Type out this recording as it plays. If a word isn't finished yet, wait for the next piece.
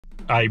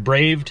I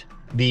braved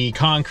the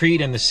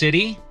concrete and the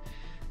city.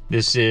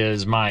 This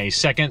is my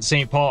second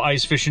St. Paul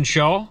Ice Fishing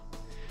Show.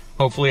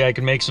 Hopefully I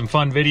can make some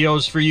fun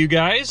videos for you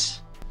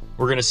guys.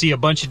 We're gonna see a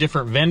bunch of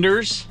different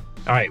vendors.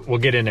 All right, we'll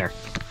get in there.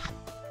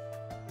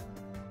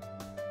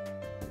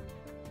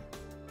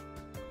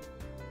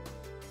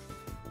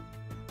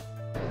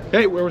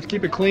 Hey, we're with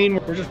Keep It Clean.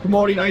 We're just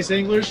promoting ice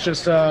anglers.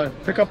 Just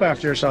pick up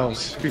after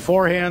yourselves.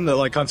 Beforehand,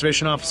 the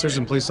conservation officers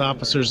and police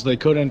officers, they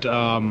couldn't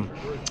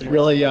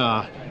really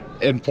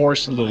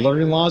enforce the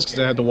learning laws because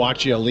they had to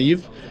watch you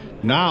leave.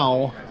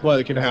 Now,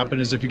 what can happen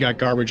is if you got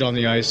garbage on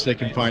the ice, they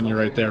can find you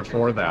right there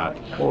for that.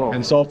 Whoa.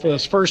 And so for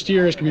this first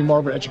year, it's gonna be more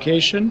of an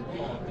education.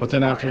 But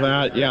then after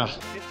that, yeah.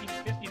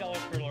 $50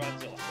 for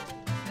Lorenzo.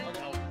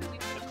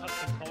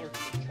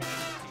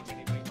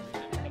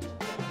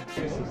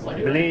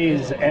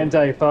 Blaze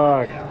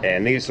anti-fog.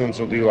 And these ones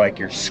will do like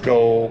your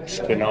scopes,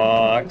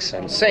 binocs,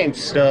 and same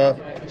stuff.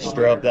 Just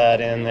rub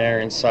that in there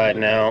inside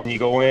and out. You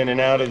go in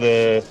and out of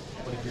the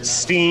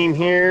steam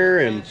here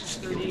and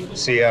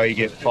see how you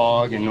get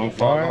fog and no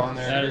fog on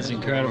there. That is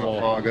incredible.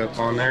 No fog up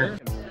on there.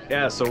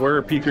 Yeah, so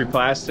we're P3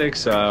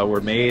 Plastics. We're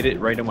made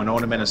right in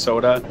Winona,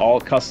 Minnesota. All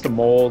custom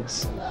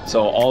molds.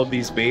 So all of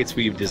these baits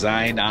we've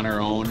designed on our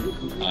own.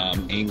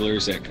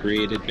 Anglers that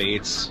created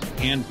baits.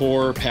 Hand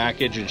pour,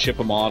 package, and ship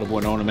them all out of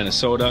Winona,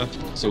 Minnesota.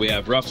 So we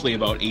have roughly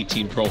about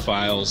 18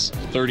 profiles,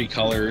 30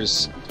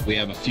 colors. We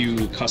have a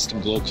few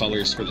custom glow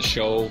colors for the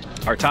show.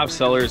 Our top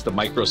seller is the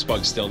Micro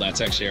Spug Still.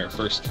 That's actually our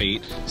first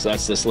bait. So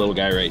that's this little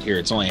guy right here.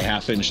 It's only a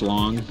 ½ inch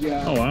long.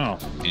 Yeah. Oh, wow.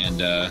 And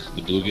the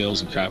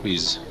bluegills and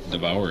crappies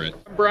devour it.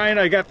 Brian,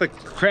 I got the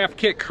Craft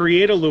Kit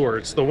Create a Lure.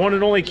 It's the one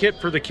and only kit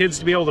for the kids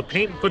to be able to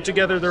paint and put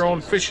together their own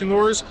fishing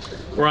lures.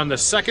 We're on the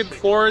second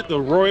floor at the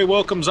Roy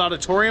Wilkins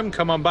Auditorium.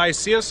 Come on by,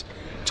 see us.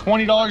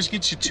 $20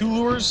 gets you 2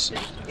 lures,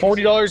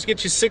 $40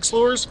 gets you 6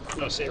 lures.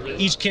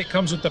 Each kit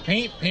comes with the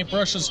paint,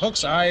 paintbrushes,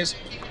 hooks, eyes,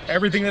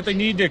 everything that they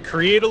need to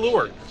create a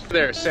lure.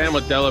 There, Sam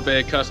with Della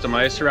Bay Custom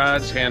Ice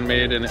Rods,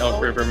 handmade in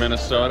Elk River,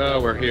 Minnesota.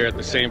 We're here at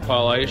the St.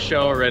 Paul Ice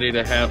Show, ready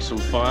to have some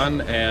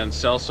fun and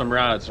sell some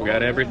rods. We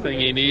got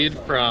everything you need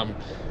from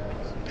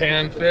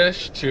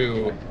panfish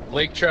to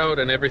lake trout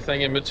and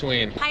everything in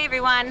between. Hi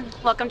everyone,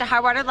 welcome to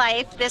Hardwater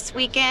Life. This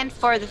weekend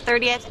for the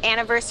 30th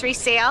anniversary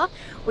sale,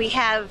 we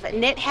have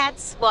knit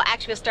hats. Well,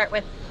 actually we'll start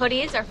with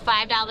hoodies are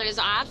 $5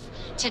 off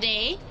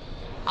today.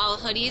 All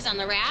hoodies on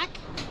the rack.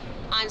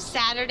 on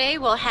Saturday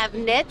we'll have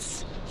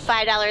knits,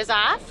 $5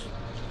 off.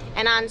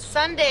 And on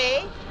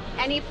Sunday,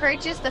 any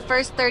purchase, the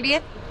first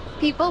 30th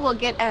people will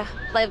get a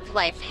Live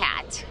Life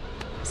hat.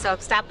 So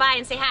stop by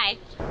and say hi.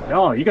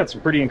 Oh, you got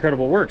some pretty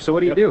incredible work. So what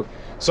do you do?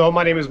 So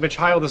my name is Mitch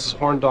Heil, this is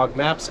Horn Dog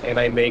Maps, and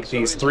I make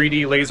these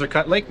 3D laser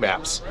cut lake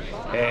maps.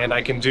 And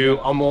I can do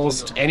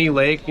almost any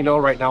lake. You know,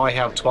 right now I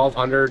have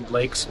 1,200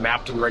 lakes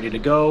mapped and ready to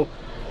go.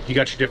 You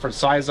got your different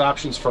size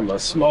options from a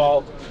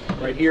small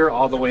right here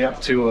all the way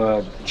up to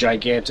a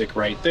gigantic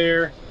right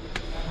there.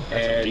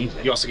 And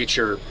you also get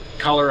your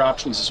color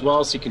options as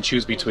well, so you can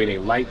choose between a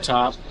light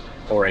top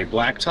or a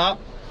black top.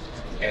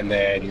 And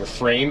then your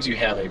frames, you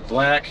have a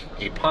black,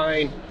 a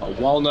pine, a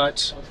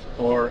walnut,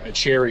 or a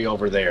cherry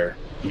over there.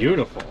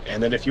 Beautiful.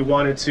 And then if you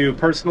wanted to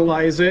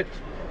personalize it,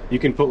 you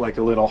can put like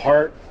a little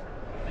heart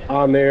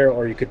on there,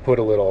 or you could put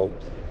a little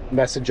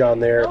message on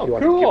there if you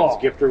want to give us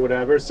a gift or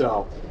whatever.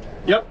 So,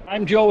 yep.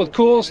 I'm Joe with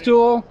Cool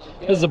Stool.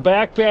 This is a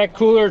backpack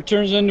cooler. It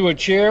turns into a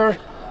chair.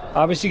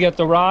 Obviously, you got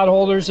the rod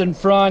holders in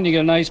front. You got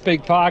a nice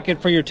big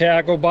pocket for your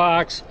tackle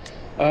box.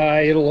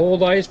 It'll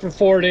hold ice for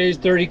 4 days,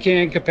 30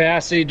 can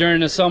capacity during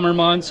the summer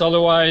months.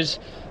 Otherwise,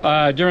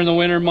 during the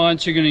winter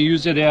months, you're going to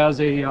use it as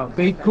a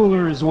bait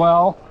cooler as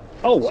well.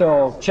 Oh, wow.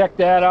 So check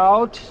that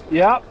out.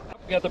 Yep.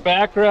 We got the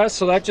backrest,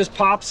 so that just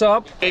pops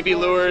up. AB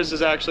Lures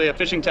is actually a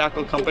fishing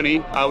tackle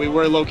company. We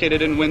were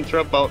located in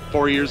Winthrop about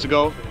 4 years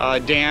ago.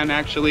 Dan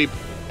actually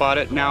bought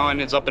it now, and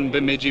it's up in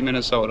Bemidji,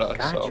 Minnesota.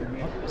 Gotcha. So.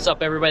 What's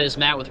up, everybody? This is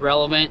Matt with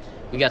Relevant.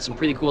 We got some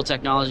pretty cool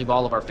technology of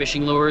all of our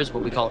fishing lures,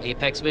 what we call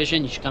Apex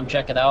Vision. You should come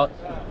check it out.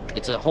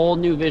 It's a whole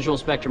new visual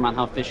spectrum on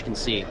how fish can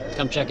see.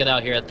 Come check it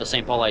out here at the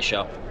St. Paul Ice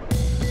Show.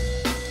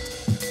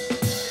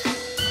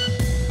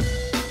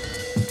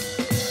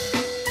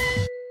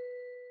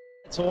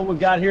 So what we've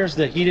got here is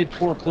the heated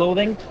core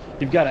clothing.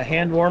 You've got a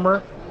hand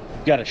warmer,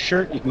 you've got a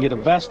shirt, you can get a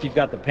vest, you've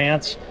got the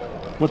pants.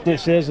 What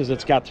this is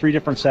it's got 3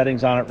 different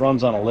settings on it,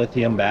 runs on a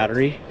lithium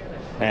battery.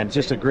 And it's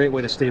just a great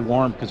way to stay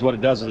warm, because what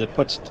it does is it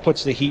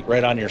puts the heat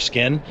right on your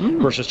skin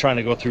versus trying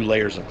to go through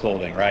layers of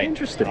clothing, right?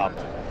 Interesting.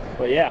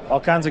 But yeah, all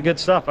kinds of good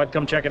stuff. I'd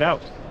come check it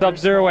out.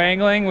 Sub-Zero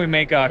Angling, we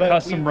make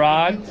custom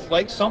rods.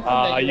 Like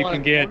something you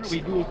can get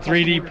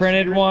 3D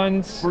printed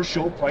ones, for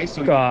show price,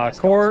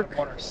 cork,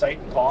 on our site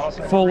and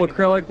cost. full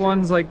acrylic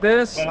ones like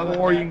this,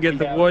 or you can get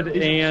the wood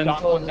and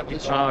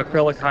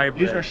acrylic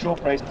hybrid. These are show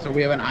price. So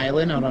we have an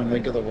island out on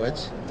Lake of the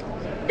Woods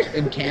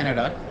in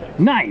Canada.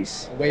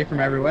 Nice. Away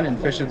from everyone,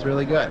 and fishing's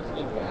really good.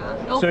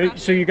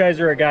 So you guys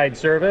are a guide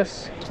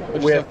service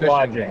with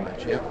lodging.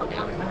 Yep.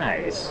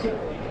 Nice.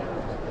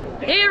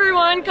 Hey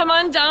everyone, come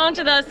on down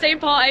to the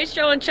St. Paul Ice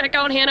Show and check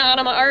out Hannah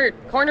Anima Art,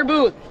 corner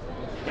booth.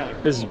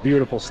 This is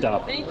beautiful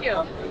stuff. Thank you.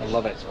 I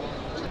love it.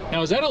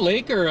 Now, is that a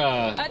lake or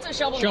a... That's a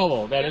shovel.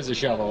 Shovel. That is a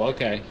shovel.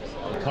 Okay.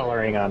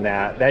 Coloring on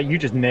that. You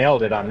just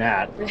nailed it on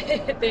that.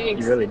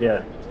 Thanks. You really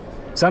did.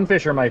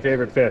 Sunfish are my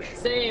favorite fish.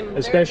 Same.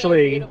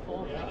 Especially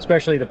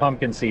the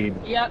pumpkin seed.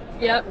 Yep.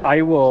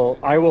 I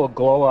will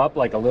glow up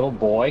like a little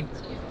boy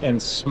and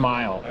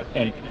smile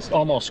and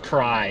almost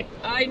cry.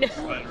 I know.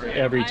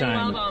 Every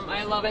time.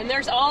 I love it. And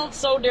they're all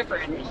so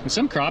different. And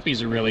some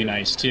crappies are really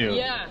nice too.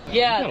 Yeah.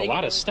 You got a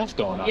lot of stuff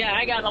going on. Yeah,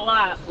 I got a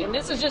lot. And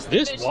this is just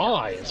this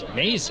walleye is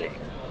amazing.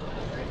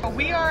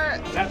 We are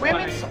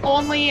women's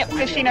only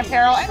fishing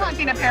apparel and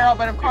hunting apparel,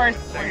 but of course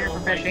we're here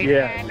for fishing.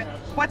 Yeah. And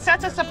what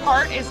sets us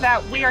apart is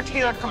that we are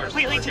tailored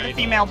completely to the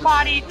female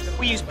body.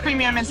 We use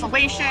premium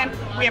insulation.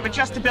 We have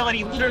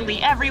adjustability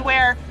literally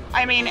everywhere.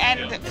 I mean,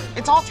 and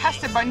it's all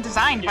tested and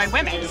designed by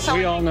women. So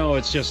we all know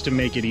it's just to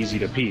make it easy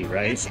to pee,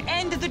 right?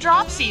 And the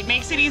drop seed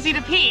makes it easy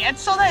to pee. And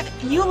so that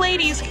you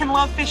ladies can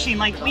love fishing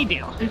like we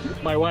do.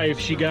 My wife,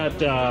 she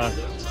got,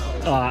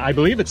 I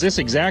believe it's this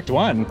exact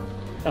one.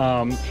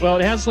 Well,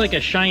 it has like a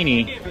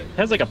shiny, it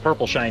has like a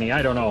purple shiny,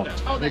 I don't know.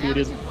 Oh, maybe it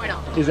is.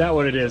 Is that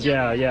what it is?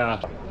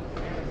 Yeah.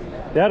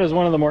 That is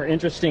one of the more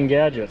interesting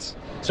gadgets.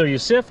 So you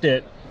sift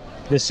it,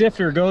 the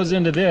sifter goes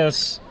into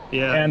this,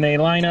 and they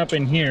line up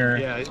in here.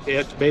 Yeah,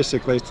 it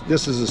basically,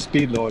 this is a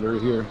speed loader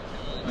here.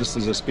 This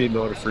is a speed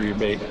loader for your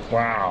bait.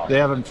 Wow. They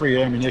have them for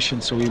your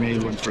ammunition, so we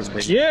made one for the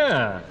bait.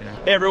 Yeah.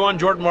 Hey everyone,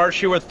 Jordan Marsh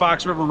here with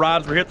Fox River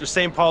Rods. We're here at the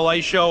St. Paul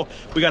Ice Show.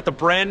 We got the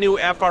brand new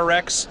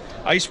FRX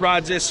ice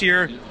rods this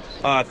year.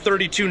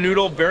 32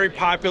 noodle, very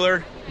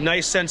popular.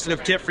 Nice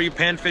sensitive tip for you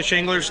panfish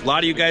anglers. A lot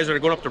of you guys that are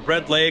going up to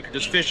Red Lake or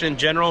just fishing in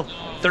general.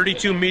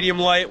 32 medium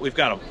light. We've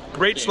got a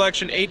great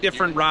selection, 8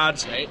 different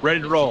rods,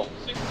 ready to roll.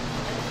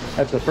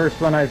 That's the first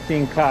one I've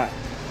seen caught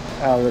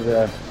out of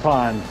the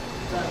pond.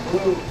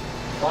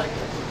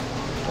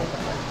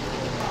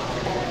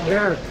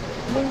 There.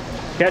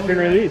 Catch and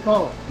release.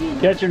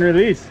 Catch and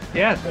release.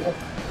 Yes.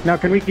 Now,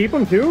 can we keep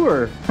them too,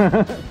 or?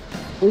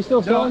 We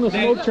still selling the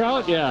smoked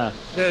trout? Yeah.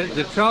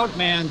 The trout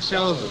man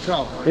sells the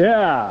trout.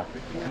 Yeah.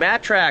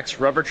 Matrax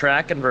rubber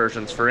track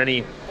conversions for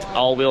any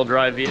all-wheel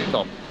drive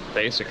vehicle,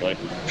 basically.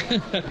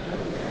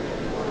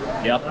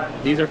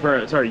 Yep. These are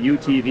for, sorry,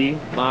 UTV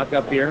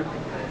mock-up here.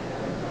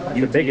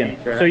 The big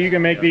one. So you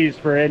can make these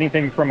for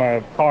anything from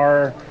a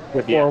car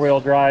with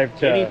four-wheel drive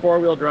to... Any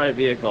four-wheel drive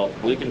vehicle.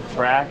 We can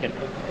track and...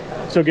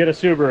 So get a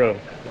Subaru.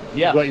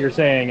 Yeah. Is what you're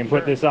saying, and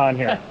put this on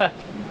here.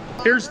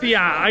 Here's the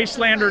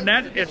Icelander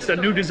net. It's a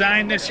new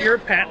design this year,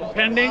 patent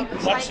pending.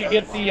 Once you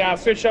get the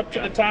fish up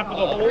to the top of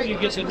the hole, you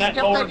get the net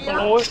lowered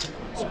below it,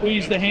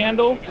 squeeze the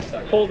handle,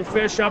 pull the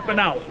fish up and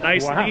out.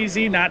 Nice and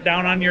easy, not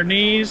down on your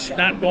knees,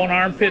 not going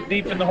armpit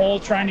deep in the hole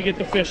trying to get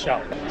the fish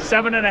out.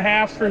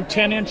 7.5 through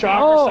 10-inch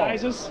offer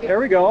sizes. There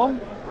we go.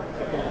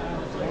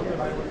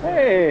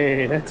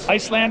 Hey, that's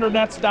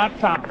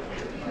IcelanderNets.com.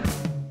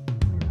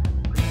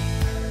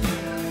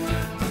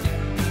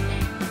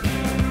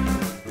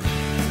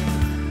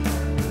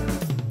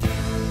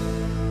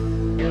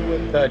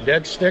 With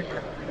dead stick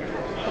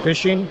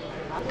fishing,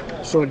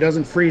 so it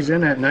doesn't freeze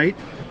in at night.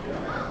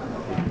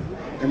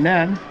 And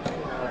then,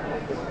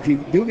 if you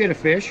do get a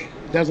fish,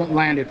 it doesn't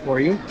land it for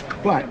you,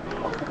 but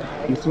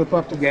you flip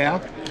up the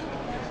gaff,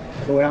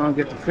 go down and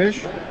get the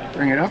fish,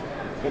 bring it up.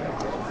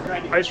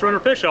 Ice Runner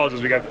fish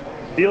houses. We got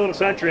deal of the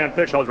century on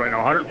fish houses right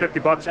now.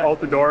 $150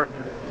 out the door.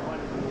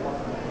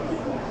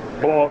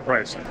 Blowout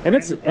price. And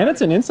it's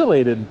an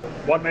insulated.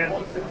 One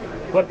man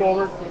flip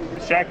over,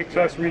 shack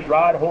accessories,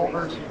 rod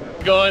holders.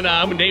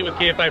 I'm Nate with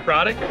KFI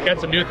Product.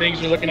 Got some new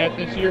things we're looking at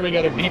this year. We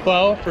got a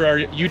V-plow for our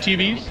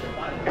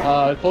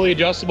UTVs, fully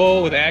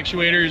adjustable with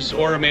actuators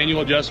or a manual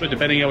adjustment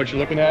depending on what you're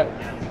looking at.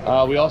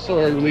 We also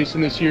are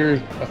releasing this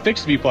year a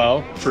fixed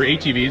V-plow for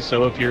ATVs.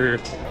 So if you're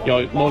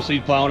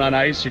mostly plowing on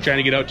ice, you're trying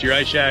to get out to your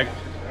ice shack,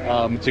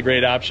 it's a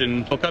great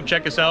option. So come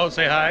check us out,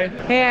 say hi.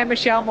 Hey, I'm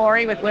Michelle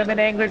Morey with Women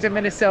Anglers of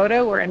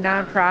Minnesota. We're a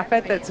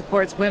nonprofit that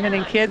supports women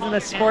and kids in the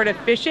sport of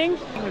fishing.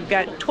 We've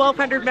got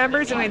 1,200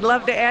 members and we'd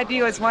love to add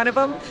you as one of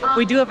them.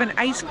 We do have an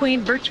Ice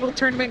Queen virtual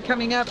tournament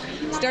coming up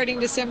starting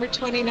December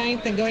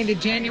 29th and going to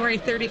January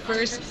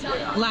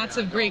 31st. Lots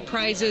of great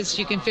prizes.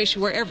 You can fish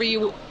wherever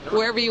you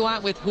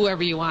want with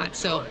whoever you want.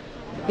 So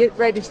get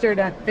registered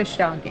on Fish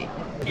Donkey.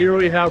 Here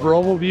we have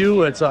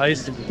RoboView. It's an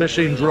ice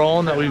fishing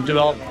drone that we've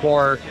developed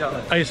for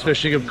ice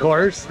fishing, of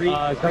course.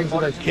 It comes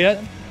with a kit.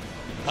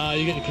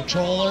 You get a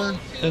controller,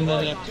 and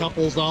then it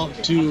couples out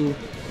to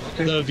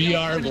the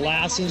VR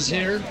glasses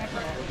here.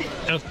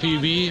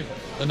 FPV,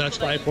 and that's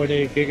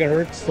 5.8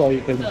 gigahertz, so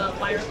you can...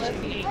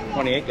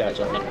 28,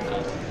 gotcha.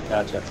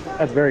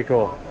 That's very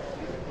cool.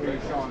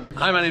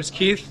 Hi, my name's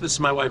Keith. This is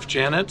my wife,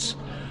 Janet.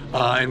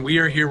 And we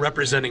are here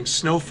representing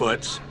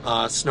Snowfoot.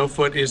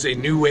 Snowfoot is a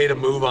new way to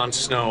move on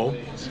snow.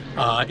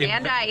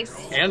 And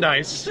ice. And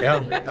ice,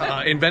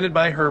 yeah. Invented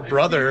by her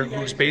brother,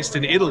 who's based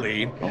in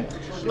Italy.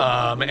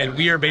 And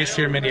we are based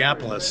here in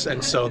Minneapolis.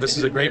 And so this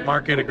is a great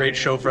market, a great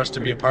show for us to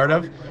be a part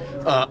of.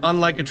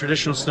 Unlike a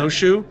traditional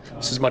snowshoe,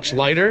 this is much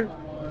lighter.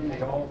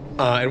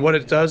 And what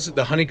it does,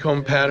 the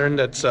honeycomb pattern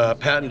that's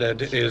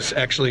patented is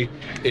actually,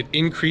 it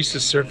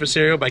increases surface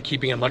area by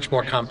keeping a much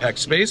more compact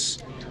space.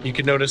 You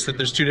can notice that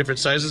there's two different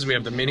sizes. We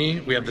have the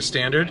mini, we have the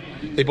standard.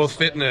 They both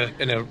fit in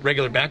a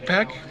regular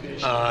backpack.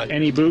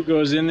 Any boot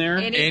goes in there?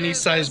 Any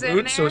size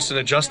boot, so it's an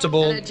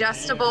adjustable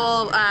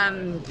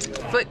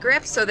foot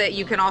grip so that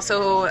you can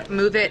also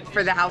move it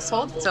for the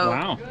household. So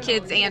Wow.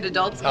 kids and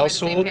adults can wear the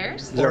same household.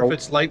 pairs. Or if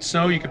it's light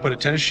snow, you can put a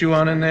tennis shoe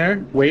on in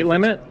there. Weight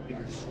limit?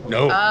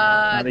 No.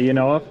 Not that you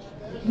know of?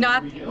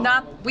 Not,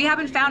 we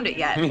haven't found it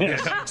yet.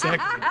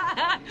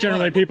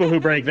 Generally, people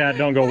who break that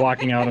don't go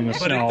walking out in the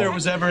But snow. if there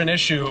was ever an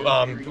issue,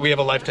 we have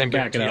a lifetime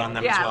guarantee on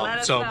them Yeah, as let well.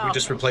 us So know. we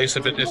just replace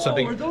if it's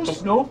something. Are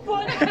those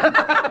snowfoot?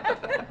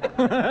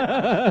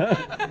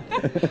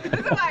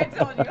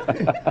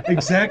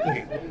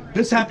 Exactly.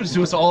 This happens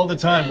to us all the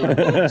time.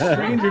 When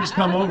strangers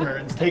come over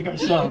and take our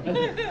stuff.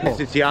 This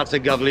is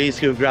Jacek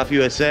Gawliński with Graph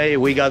USA.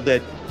 We got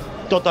the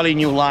totally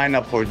new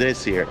lineup for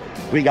this year.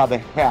 We got the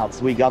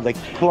hats, we got the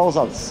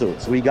close-out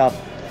suits, we got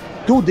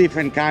two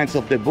different kinds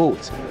of the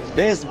boots.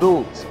 These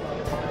boots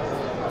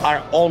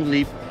are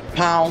only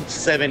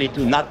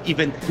 £1.72, not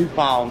even 2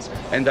 pounds,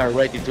 and are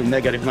rated to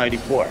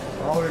 -94.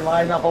 Our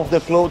lineup of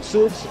the float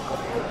suits,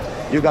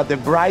 you got the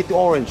bright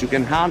orange, you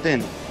can hunt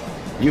in.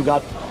 You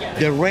got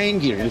the rain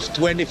gear, it's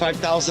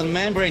 25,000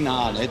 membrane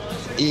on it.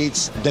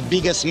 It's the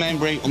biggest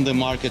membrane on the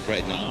market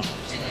right now.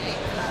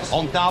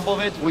 On top of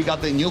it, we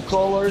got the new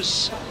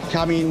colors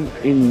coming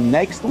in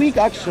next week,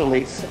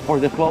 actually, for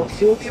the float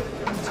suits,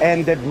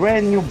 and the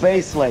brand new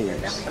base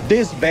layers.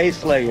 These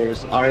base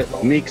layers are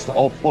mixed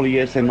of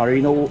polyester and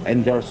merino,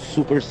 and they're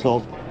super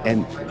soft,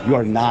 and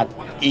you're not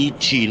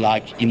itchy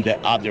like in the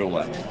other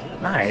one.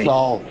 Nice.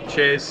 So,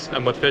 Chase,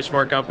 I'm with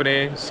Fishmore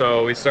Company.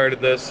 So we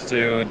started this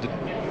to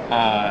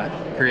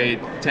create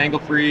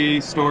tangle-free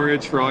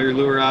storage for all your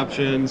lure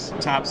options.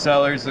 Top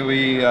sellers that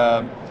we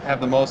have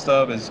the most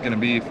of is going to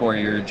be for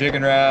your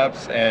jigging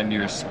wraps and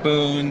your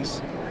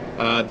spoons.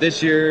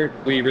 This year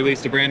we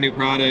released a brand new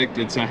product.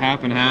 It's a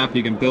half and half.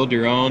 You can build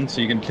your own,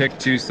 so you can pick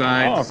two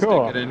sides, Oh,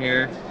 cool. stick it in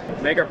here.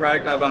 Make our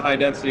product out of a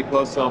high-density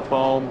closed-cell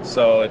foam,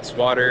 so it's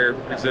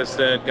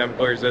water-resistant,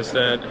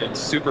 chemical-resistant. It's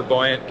super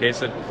buoyant in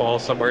case it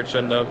falls somewhere it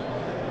shouldn't have.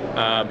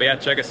 But yeah,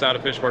 check us out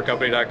at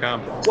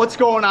fishmorecompany.com. What's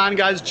going on,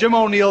 guys? Jim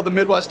O'Neill, the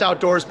Midwest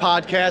Outdoors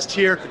podcast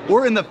here.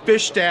 We're in the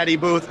Fish Daddy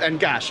booth, and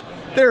gosh,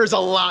 there's a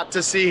lot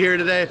to see here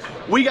today.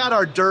 We got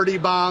our dirty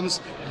bombs.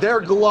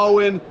 They're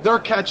glowing, they're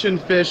catching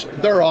fish,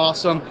 they're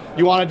awesome.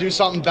 You want to do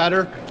something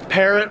better?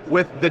 Pair it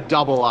with the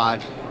Double Eye.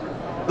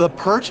 The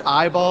perch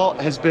eyeball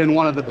has been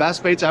one of the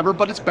best baits ever,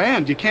 but it's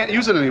banned. You can't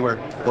use it anywhere.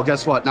 Well,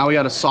 guess what? Now we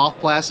got a soft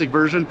plastic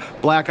version,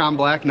 black on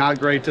black, not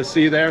great to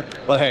see there.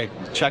 But hey,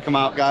 check them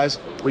out, guys.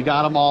 We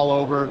got them all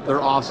over.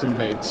 They're awesome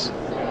baits.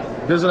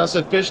 Visit us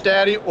at Fish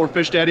Daddy or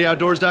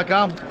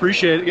fishdaddy.outdoors.com.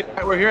 Appreciate it.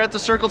 We're here at the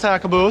Circle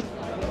Tackle booth.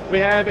 We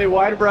have a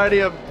wide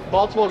variety of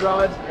multiple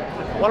rods.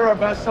 One of our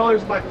best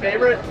sellers, my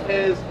favorite,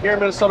 is here in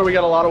Minnesota, we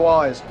got a lot of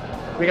walleyes.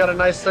 We got a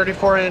nice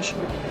 34-inch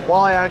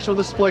walleye action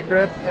with a split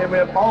grip, and we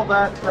have all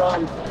that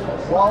from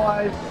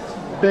walleye,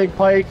 big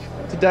pike,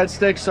 to dead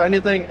sticks, so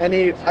anything,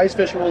 any ice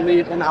fishing will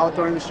need in the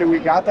outdoor industry, we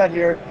got that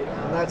here.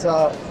 And that's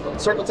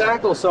Circle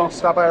Tackle, so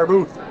stop by our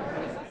booth.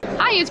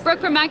 Hi, it's Brooke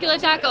from Macula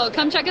Tackle.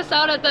 Come check us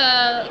out at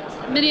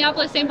the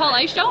Minneapolis-St. Paul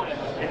Ice Show.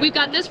 We've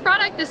got this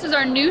product. This is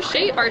our new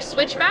shape, our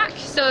switchback.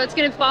 So it's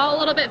going to fall a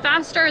little bit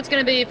faster. It's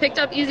going to be picked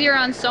up easier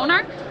on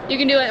sonar. You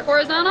can do it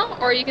horizontal,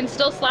 or you can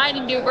still slide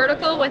and do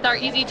vertical with our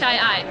Easy Tie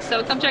Eye.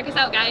 So come check us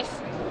out, guys.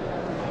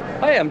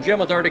 Hi, I'm Jim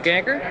with Arctic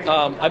Anchor.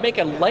 I make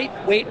a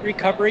lightweight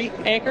recovery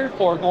anchor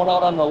for going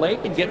out on the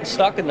lake and getting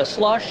stuck in the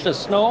slush, the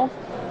snow.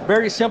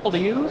 Very simple to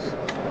use.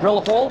 Drill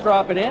a hole,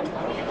 drop it in.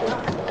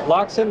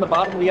 Locks in the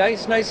bottom of the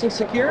ice nice and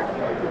secure.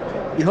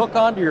 You hook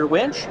onto your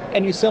winch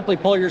and you simply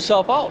pull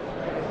yourself out.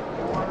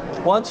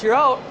 Once you're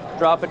out,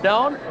 drop it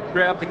down,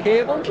 grab the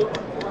cable,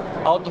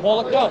 out the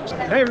hole it comes.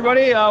 Hey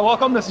everybody,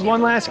 welcome. This is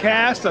One Last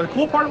Cast. The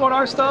cool part about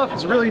our stuff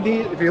is really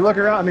neat. If you look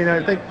around, I mean,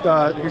 I think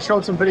you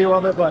showed some video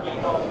of it, but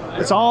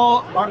it's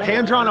all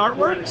hand-drawn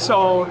artwork,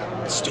 so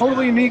it's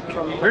totally unique,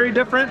 very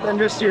different than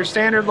just your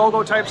standard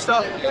logo type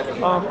stuff.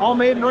 All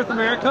made in North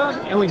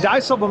America, and we dye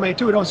sublimate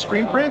too. We don't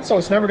screen print, so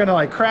it's never gonna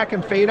like crack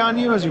and fade on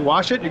you as you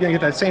wash it. You're gonna get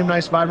that same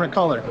nice vibrant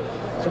color.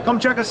 So come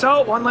check us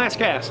out, One Last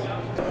Cast.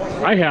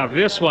 I have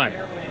this one.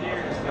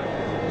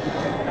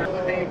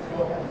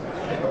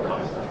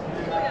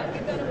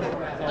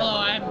 Hello,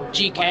 I'm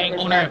G Kang,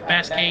 owner of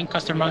Bass Kang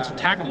Custom Rods and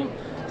Tackle.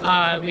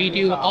 We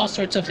do all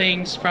sorts of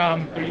things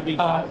from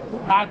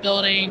rod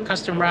building,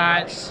 custom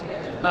rods,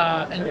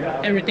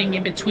 and everything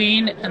in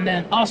between. And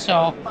then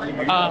also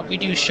we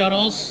do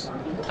shuttles,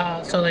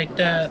 so like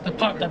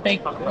the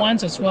big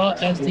ones as well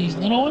as these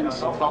little ones.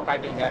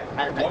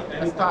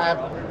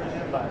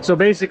 So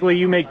basically,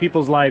 you make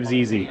people's lives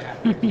easy.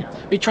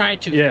 We try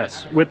to.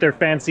 Yes, with their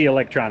fancy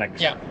electronics.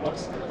 Yeah.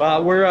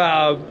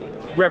 We're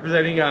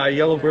representing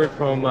Yellowbird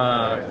from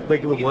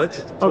Lake of the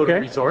Woods Total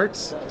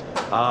Resorts.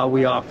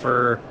 We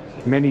offer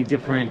many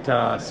different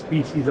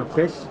species of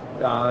fish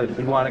if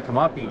you want to come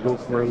up, you can go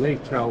for a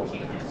lake trout,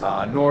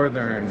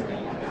 northern,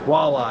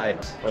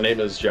 walleye. My name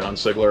is John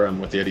Sigler. I'm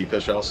with the Eddy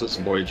Fish Houses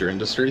and Voyager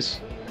Industries.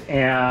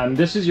 And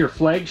this is your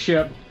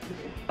flagship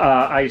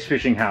ice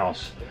fishing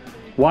house.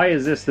 Why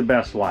is this the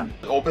best one?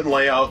 Open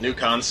layout, new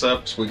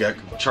concepts. We got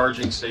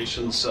charging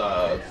stations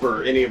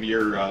for any of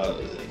your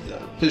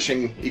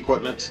fishing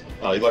equipment,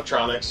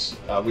 electronics.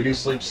 We do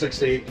sleep 6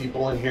 to 8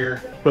 people in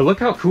here. But look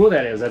how cool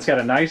that is. That's got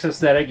a nice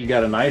aesthetic. You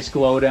got a nice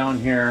glow down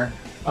here.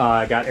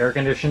 Got air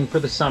conditioning for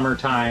the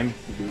summertime.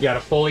 You got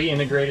a fully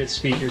integrated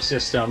speaker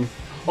system.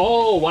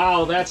 Oh,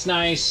 wow, that's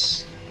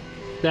nice.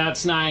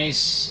 That's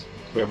nice.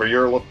 We have our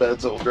Eurolip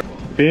beds.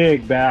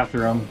 Big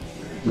bathroom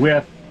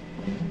with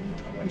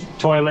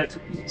toilet,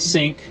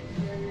 sink,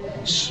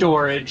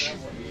 storage,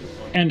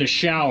 and a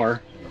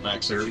shower.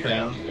 Max air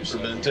fan for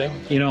venting.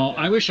 You know,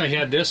 I wish I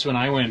had this when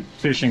I went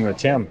fishing with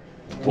Tim.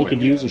 We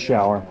could use a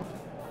shower.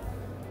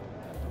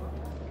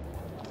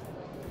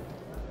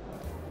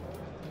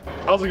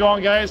 How's it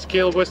going, guys?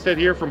 Caleb Wisted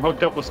here from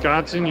Hooked Up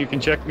Wisconsin. You can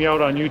check me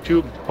out on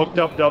YouTube, Hooked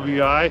Up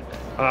WI.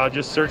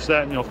 Just search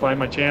that and you'll find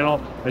my channel.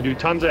 I do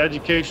tons of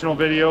educational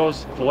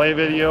videos, fillet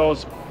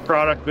videos,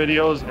 product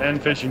videos,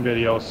 and fishing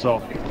videos. So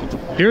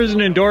here's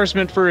an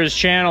endorsement for his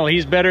channel.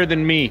 He's better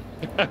than me.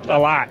 A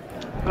lot.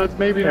 That's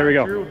maybe there we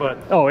not go. true, but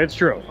oh, it's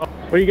true.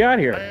 What do you got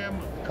here? I am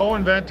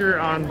co-inventor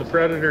on the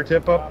Predator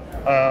tip-up.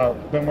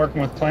 Been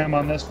working with Clam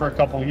on this for a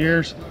couple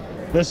years.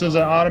 This is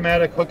an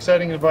automatic hook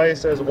setting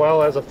device as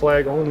well as a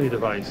flag only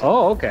device.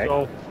 Oh, okay.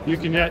 So you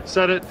can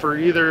set it for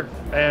either,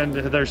 and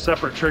they're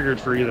separate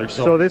triggers for either.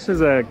 So this is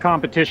a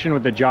competition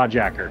with the Jaw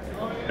Jacker.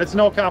 It's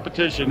no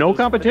competition. No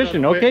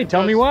competition. Okay,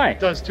 tell me why.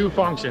 It does two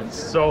functions.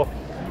 So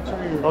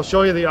I'll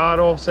show you the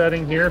auto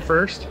setting here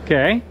first.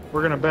 Okay.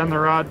 We're gonna bend the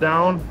rod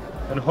down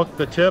and hook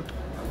the tip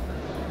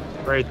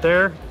right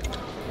there.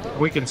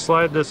 We can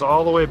slide this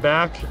all the way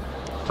back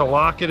to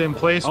lock it in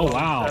place. Oh,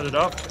 wow. Set it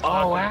up.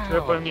 Oh, wow.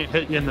 Tip when you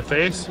hit you in the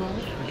face.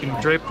 You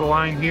can drape the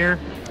line here,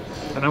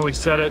 and then we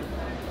set it.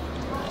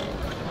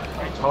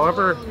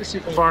 However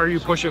far you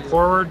push it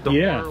forward, the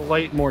more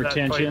light more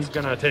tension it's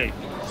gonna take.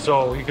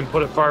 So you can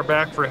put it far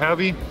back for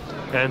heavy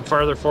and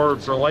farther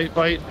forward for light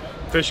bite.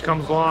 Fish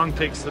comes along,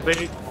 takes the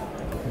bait.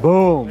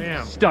 Boom.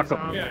 Bam. Stuck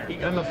them.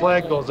 And the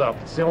flag goes up.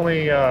 It's the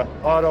only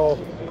auto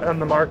on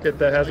the market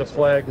that has a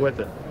flag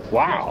with it.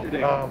 Wow.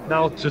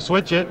 Now to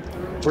switch it,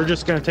 we're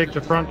just going to take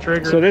the front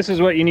trigger. So this is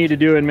what you need to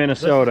do in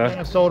Minnesota. This is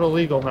Minnesota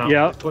legal now.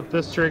 Yep. Put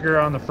this trigger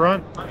on the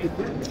front.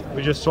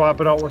 We just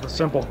swap it out with a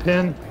simple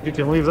pin. You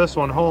can leave this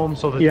one home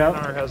so the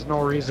DNR has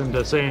no reason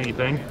to say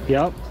anything.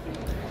 Yep.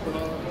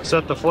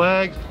 Set the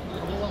flag.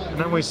 And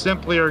then we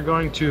simply are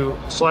going to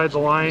slide the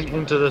line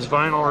into this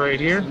vinyl right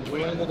here.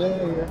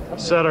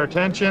 Set our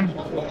tension,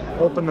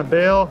 open the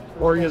bail,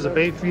 or use a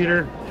bait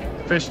feeder.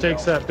 Fish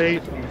takes that bait,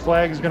 the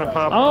flag is gonna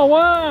pop. Oh,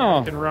 wow.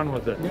 You can run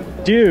with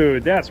it.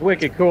 Dude, that's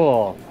wicked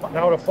cool.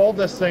 Now to fold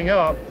this thing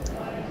up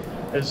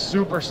is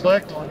super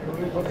slick.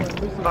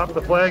 Pop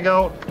the flag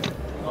out,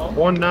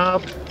 one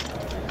knob,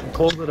 and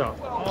close it up.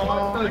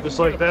 Just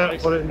like that,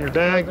 put it in your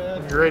bag,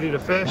 you're ready to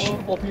fish.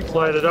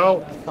 Slide it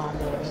out,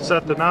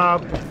 set the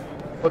knob,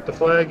 put the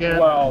flag in.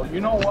 Wow,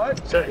 you know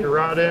what? Set your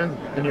rod in,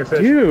 and you're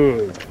fishing.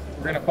 Dude.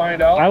 We're gonna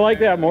find out. I like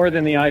that more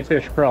than the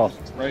iFish Pro.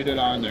 Write it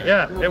on there.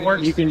 Yeah, it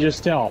works. You can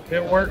just tell.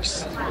 It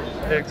works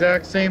the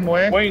exact same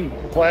way.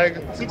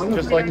 Flag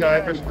just like the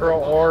iFish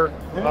Pro or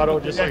auto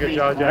just like a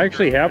Jaw Jacker. I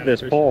actually have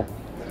this pole.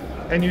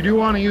 And you do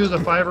want to use a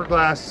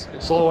fiberglass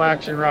slow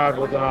action rod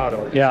with an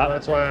auto. Yeah. So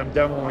that's why I'm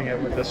demoing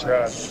it with this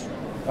rod.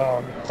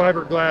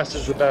 Fiberglass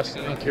is the best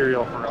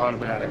material for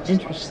automatics.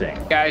 Interesting.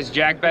 Guys,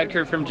 Jack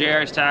Bedker from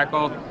JR's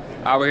Tackle.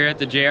 We're here at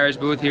the JR's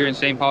booth here in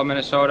St. Paul,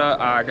 Minnesota.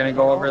 Gonna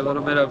go over a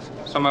little bit of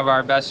some of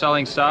our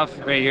best-selling stuff.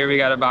 Right here we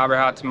got a Bobber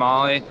Hot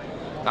Tamale,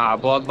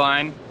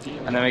 Bloodline,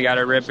 and then we got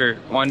a Ripper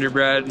Wonder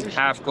Bread,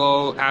 half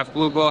glow, half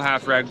blue glow,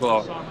 half red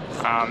glow.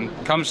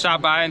 Come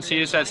stop by and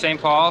see us at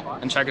St. Paul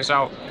and check us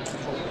out.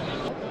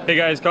 Hey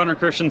guys, Connor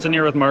Christensen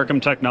here with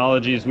Markham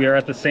Technologies. We are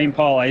at the St.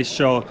 Paul Ice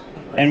Show,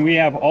 and we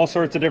have all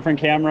sorts of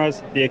different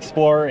cameras. The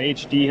Explorer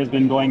HD has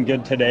been going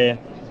good today.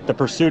 The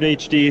Pursuit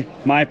HD,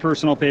 my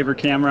personal favorite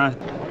camera.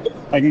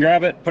 I can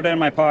grab it, put it in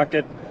my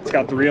pocket. It's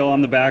got the reel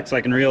on the back so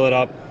I can reel it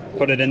up,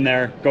 put it in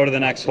there, go to the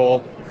next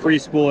hole, free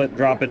spool it,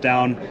 drop it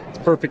down. It's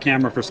a perfect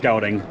camera for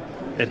scouting.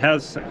 It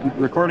has a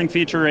recording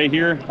feature right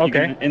here.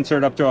 Okay. You can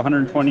insert up to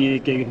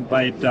 128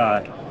 gigabyte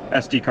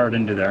SD card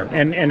into there.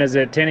 And is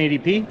it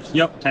 1080p?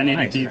 Yep, 1080p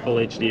nice. Full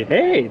HD.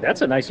 Hey,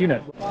 that's a nice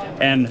unit.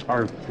 And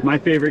my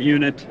favorite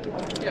unit,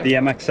 the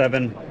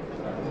MX7,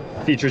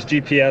 features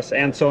GPS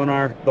and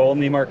sonar, the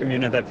only Markham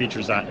unit that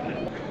features that.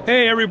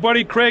 Hey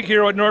everybody, Craig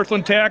here at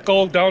Northland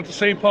Tackle down to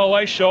St. Paul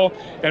Ice Show,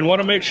 and want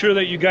to make sure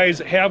that you guys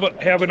have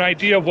an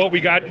idea of what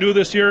we got new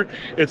this year.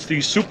 It's the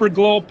Super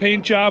Glow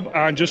paint job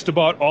on just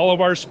about all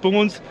of our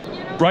spoons.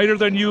 Brighter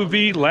than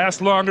UV,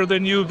 lasts longer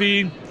than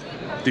UV.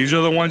 These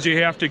are the ones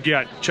you have to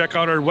get. Check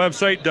out our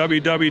website,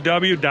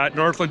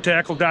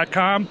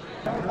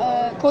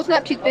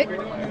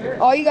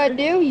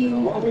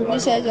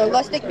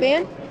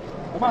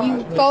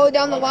 You follow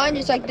down the line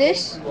just like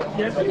this.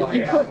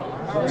 You put,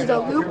 there's a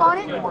loop on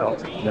it. Oh,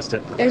 missed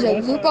it. There's a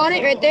loop on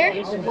it right there.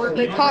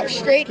 You pop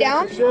straight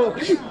down,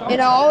 and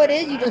all it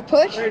is, you just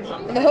push,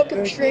 and the hook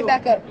comes straight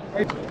back up.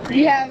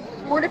 You have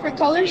 4 different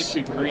colors.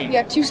 You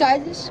have 2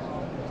 sizes.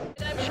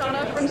 I'm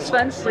Shauna from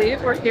Sven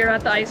Sleeve. We're here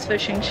at the ice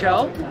fishing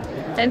show.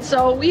 And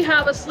so we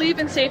have a sleeve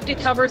and safety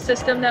cover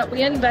system that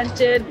we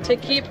invented to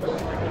keep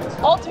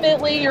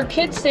ultimately your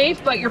kids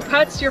safe, but your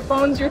pets, your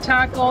phones, your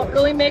tackle, it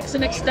really makes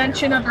an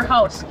extension of your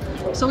house.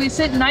 So we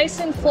sit nice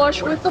and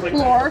flush with the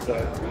floor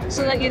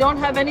so that you don't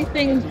have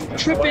anything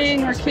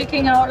tripping or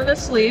kicking out of the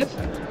sleeve.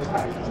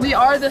 We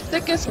are the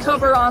thickest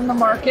cover on the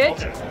market.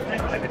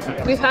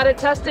 We've had it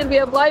tested. We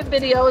have live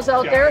videos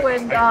out there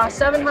with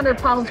 700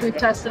 pounds we've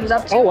tested it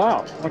up to. Oh,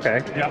 wow.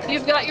 Okay.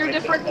 You've got your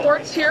different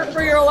ports here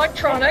for your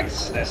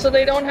electronics, so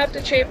they don't have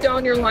to chafe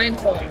down your line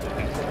pull.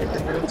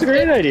 That's a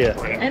great idea.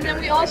 And then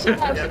we also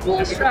have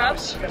spool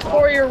straps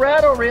for your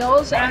rattle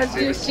reels. As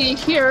you see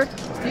here,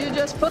 you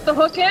just put the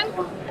hook in,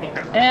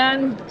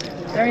 and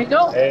there you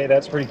go. Hey,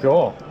 that's pretty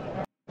cool.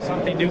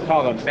 Something new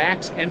called a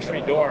max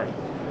entry door.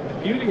 The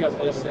beauty of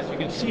this, as you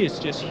can see, is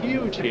just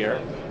huge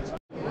here.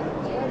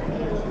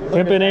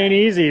 Pimping ain't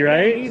easy,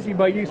 right? Ain't easy,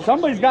 but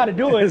somebody's got to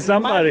do it.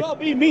 Somebody. Might as well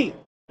be me.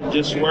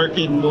 Just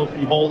working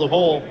from hole to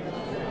hole.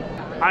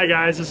 Hi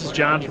guys, this is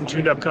John from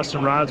Tuned Up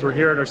Custom Rods. We're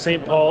here at our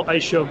St. Paul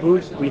Ice Show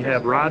booth. We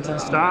have rods in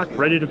stock,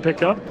 ready to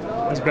pick up. This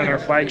has been our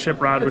flagship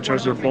rod, which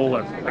is our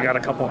bullwhip. I got a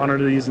couple hundred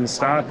of these in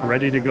stock,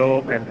 ready to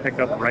go and pick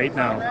up right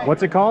now.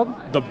 What's it called?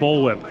 The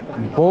bullwhip.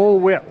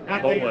 Bullwhip.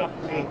 Bullwhip.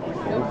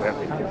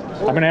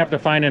 I'm gonna have to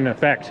find an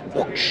effect.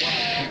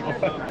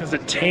 Because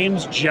it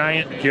tames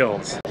giant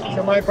gills.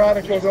 So my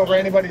product goes over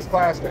anybody's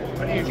plastic.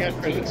 What do you get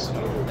for this?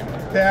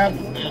 Tab.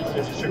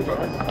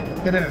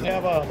 Get in.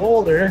 Have a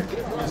holder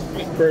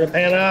for the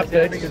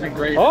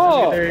Panoptix.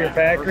 Oh! Either your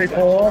factory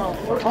pull.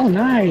 Oh,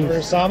 nice.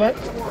 For Summit.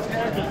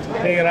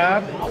 Take it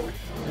off.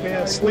 We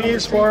have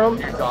sleeves for them.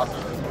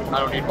 I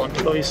don't need one.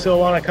 So you still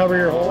want to cover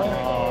your hole?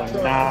 Oh,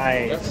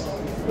 nice.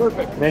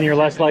 Perfect. Then you're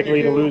less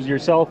likely to lose your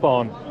cell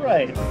phone.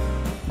 Right.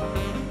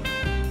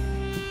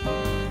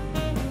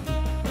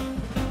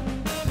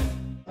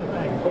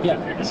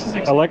 Yeah, this is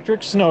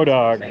Electric Snow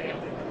Dog.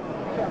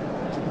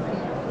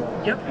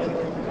 Yep.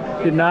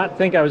 Did not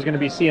think I was going to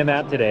be seeing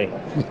that today.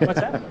 What's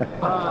that?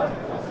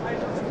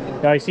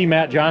 I see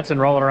Matt Johnson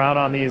rolling around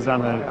on these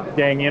on the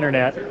dang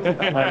internet.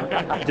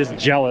 I'm just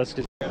jealous.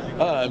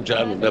 I'm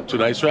John with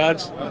Neptune Ice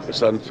Rods. My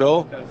son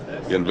Phil,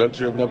 the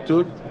inventor of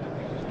Neptune.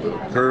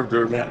 Curved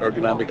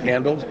ergonomic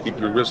handle, keep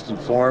your wrist in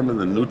form in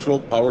the neutral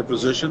power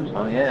position.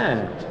 Oh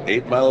yeah.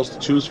 8 models to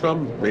choose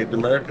from, made in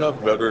America,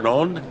 veteran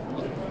owned.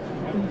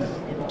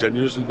 10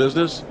 years in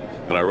business,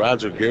 and our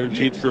rods are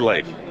guaranteed for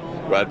life.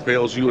 Rod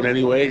fails you in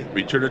any way,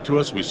 return it to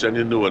us, we send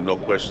you a new one, no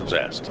questions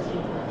asked.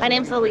 My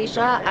name's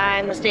Alicia.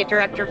 I'm the state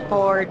director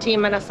for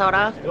Team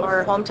Minnesota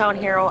for Hometown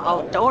Hero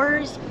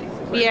Outdoors.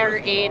 We are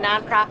a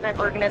nonprofit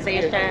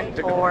organization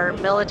for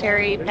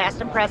military,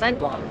 past and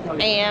present,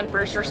 and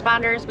first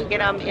responders. We get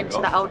them into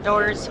the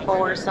outdoors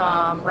for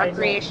some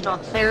recreational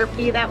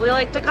therapy that we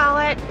like to call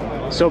it.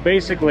 So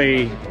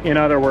basically, in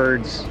other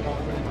words,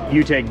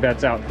 you take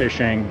vets out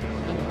fishing,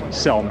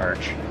 sell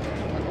merch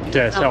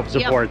to help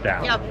support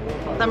that. Yep.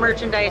 The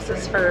merchandise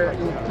is for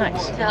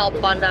to help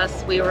fund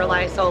us. We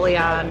rely solely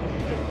on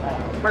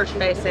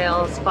merchandise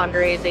sales,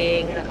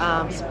 fundraising,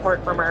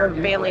 support from our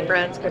family,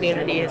 friends,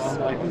 communities.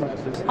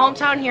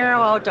 Hometown Hero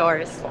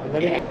Outdoors.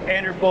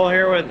 Andrew Bull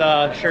here with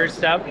Shirt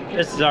Step.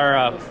 This is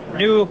our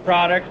new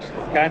product,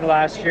 kind of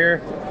last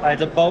year.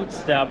 It's a boat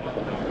step.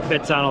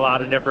 Fits on a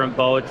lot of different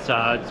boats.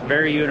 It's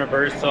very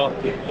universal.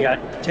 You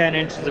got 10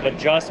 inches of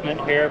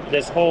adjustment here.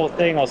 This whole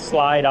thing will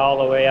slide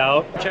all the way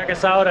out. Check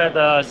us out at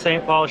the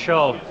St. Paul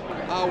show.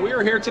 We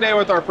are here today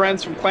with our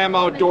friends from Clam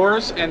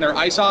Outdoors and their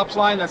Ice Ops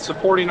line that's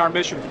supporting our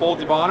mission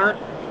Folds of Honor.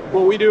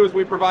 What we do is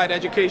we provide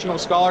educational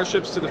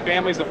scholarships to the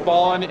families of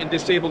fallen and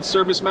disabled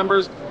service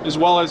members as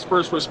well as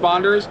first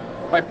responders.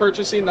 By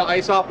purchasing the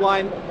Ice Op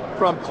line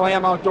from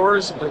Clam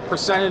Outdoors, a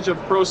percentage of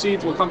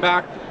proceeds will come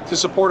back to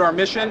support our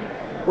mission.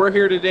 We're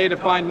here today to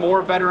find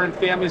more veteran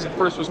families and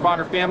first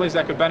responder families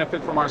that could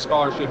benefit from our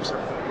scholarships.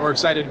 We're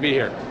excited to be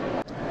here.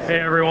 Hey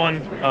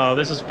everyone,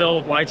 this is Phil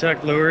with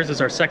YTech Lures.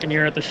 It's our second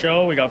year at the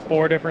show. We got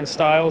 4 different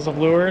styles of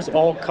lures,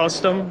 all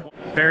custom,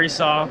 very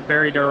soft,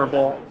 very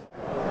durable.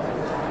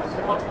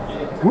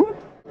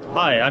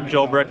 Hi, I'm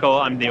Joe Bricko.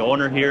 I'm the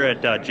owner here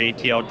at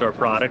JT Outdoor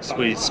Products.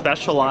 We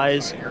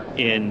specialize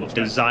in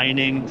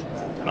designing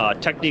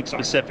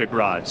technique-specific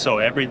rods. So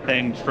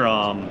everything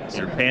from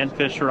your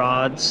panfish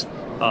rods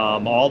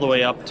all the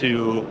way up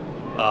to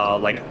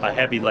like a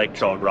heavy lake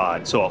trout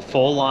rod. So a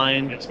full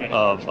line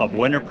of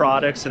winter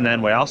products, and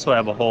then we also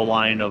have a whole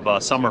line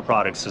of summer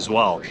products as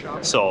well.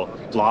 So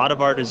a lot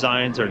of our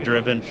designs are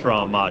driven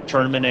from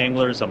tournament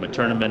anglers. I'm a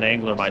tournament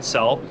angler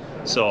myself.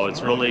 So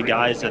it's really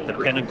guys at the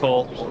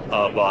pinnacle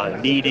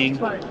of needing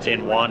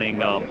and wanting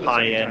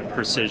high-end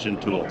precision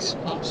tools.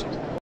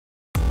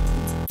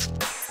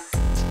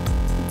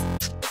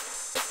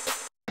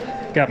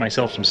 Got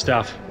myself some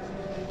stuff.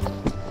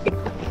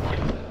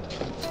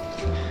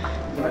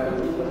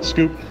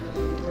 scoop.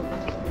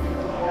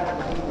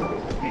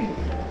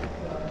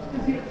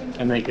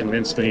 And they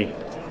convinced me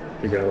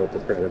to go with the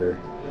Predator.